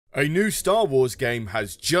A new Star Wars game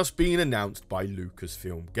has just been announced by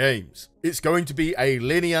Lucasfilm Games. It's going to be a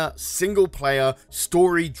linear, single-player,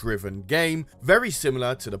 story-driven game, very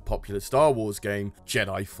similar to the popular Star Wars game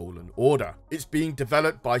Jedi Fallen Order. It's being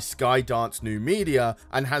developed by Skydance New Media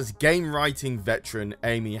and has game writing veteran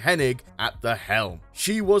Amy Hennig at the helm.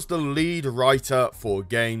 She was the lead writer for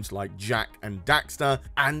games like Jak and Daxter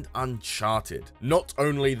and Uncharted. Not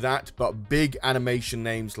only that, but big animation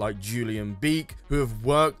names like Julian Beek, who have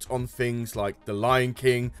worked on things like The Lion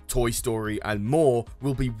King, Toy Story and more,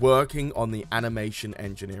 will be working on the animation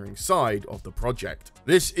engineering side of the project.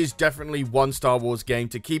 This is definitely one Star Wars game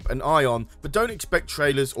to keep an eye on, but don't expect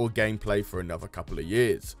trailers or gameplay for another couple of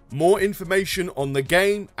years. More information on the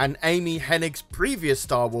game and Amy Hennig's previous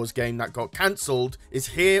Star Wars game that got cancelled is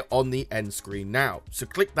here on the end screen now, so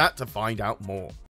click that to find out more.